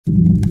Hi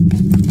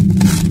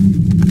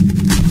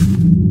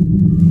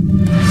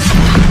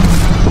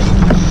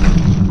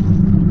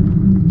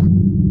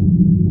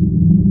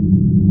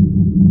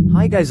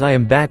guys, I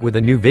am back with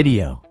a new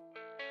video.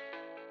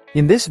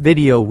 In this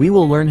video we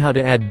will learn how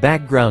to add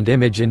background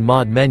image in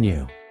mod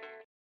menu.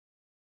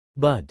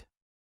 But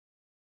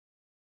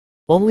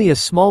only a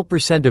small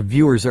 % of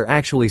viewers are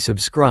actually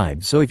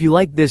subscribed, so if you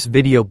like this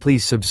video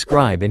please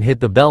subscribe and hit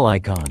the bell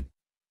icon.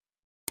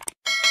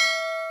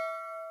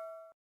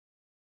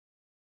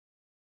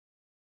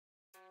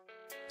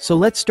 So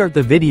let's start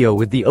the video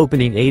with the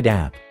opening Aide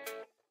app.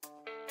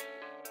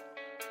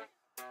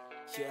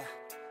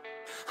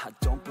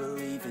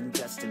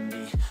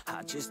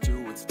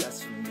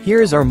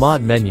 Here is our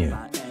mod menu.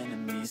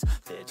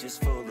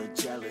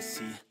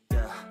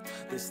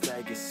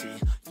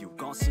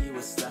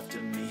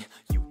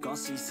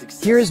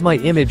 Here is my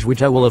image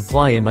which I will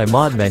apply in my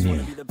mod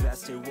menu.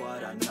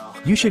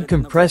 You should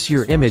compress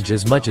your image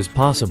as much as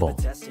possible.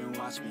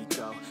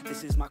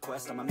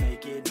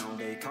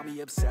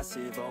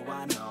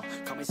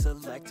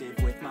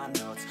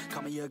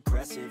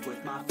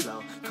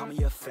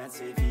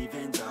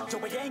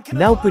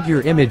 Now put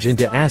your image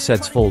into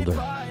Assets folder.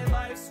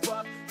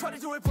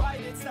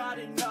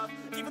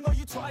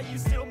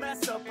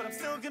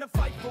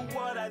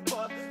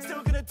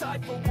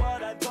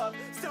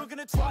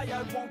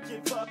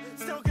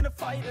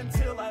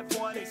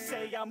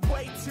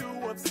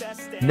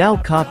 Now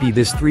copy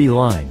this 3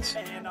 lines.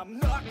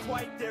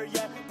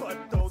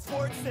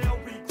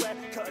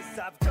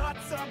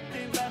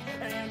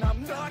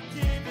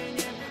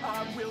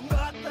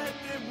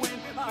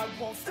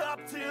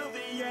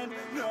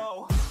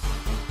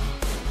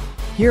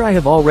 Here I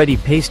have already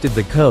pasted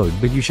the code,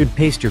 but you should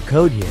paste your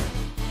code here.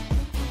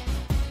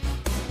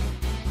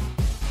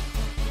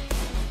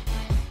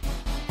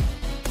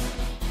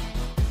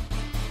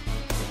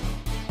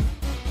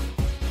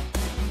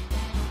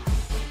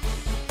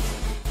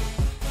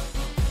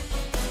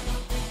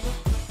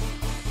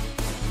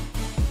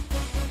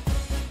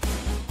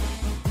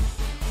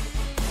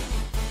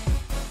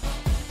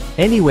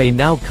 Anyway,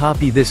 now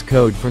copy this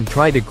code from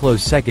try to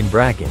close second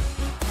bracket.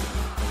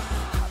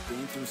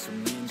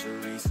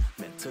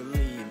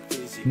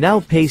 Now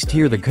paste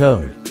here the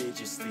code.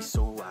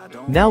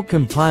 Now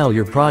compile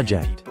your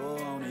project.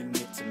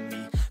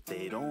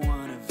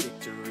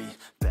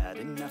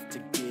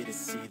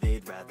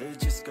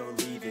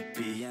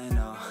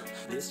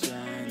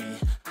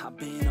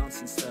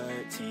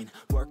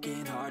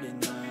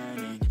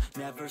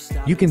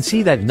 You can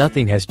see that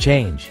nothing has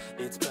changed.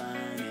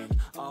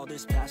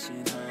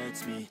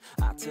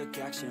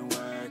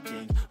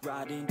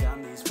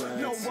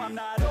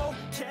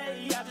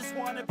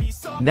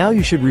 Now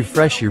you should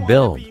refresh your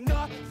build.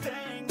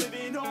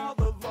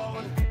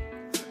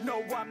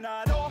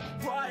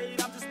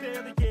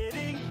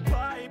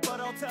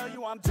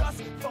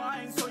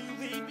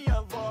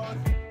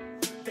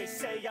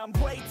 I'm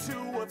way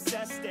too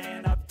obsessed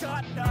and I've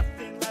got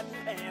nothing left,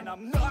 and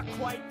I'm not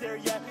quite there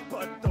yet,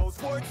 but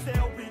those words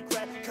they'll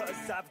regret,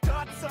 cause I've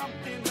got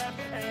something left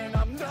and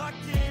I'm not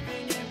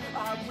giving in.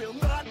 I will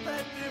not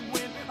let them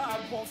win, I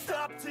won't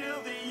stop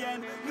till the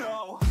end,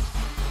 no.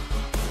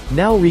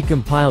 Now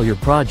recompile your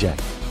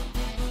project.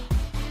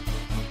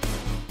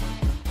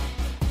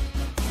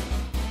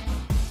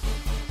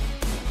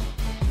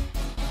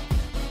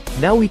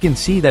 Now we can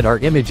see that our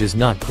image is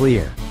not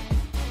clear.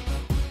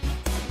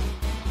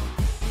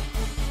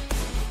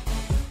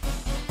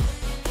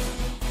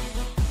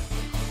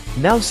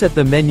 Now set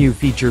the menu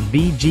feature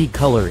BG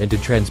color into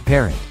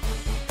transparent.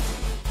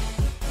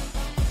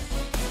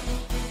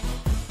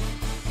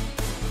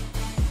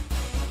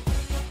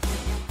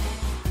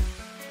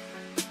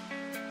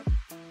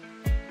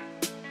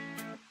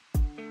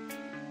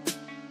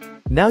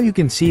 Now you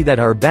can see that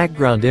our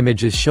background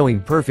image is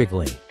showing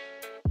perfectly.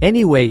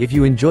 Anyway, if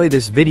you enjoy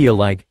this video,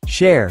 like,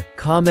 share,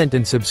 comment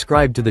and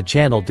subscribe to the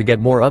channel to get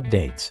more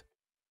updates.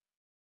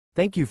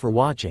 Thank you for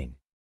watching.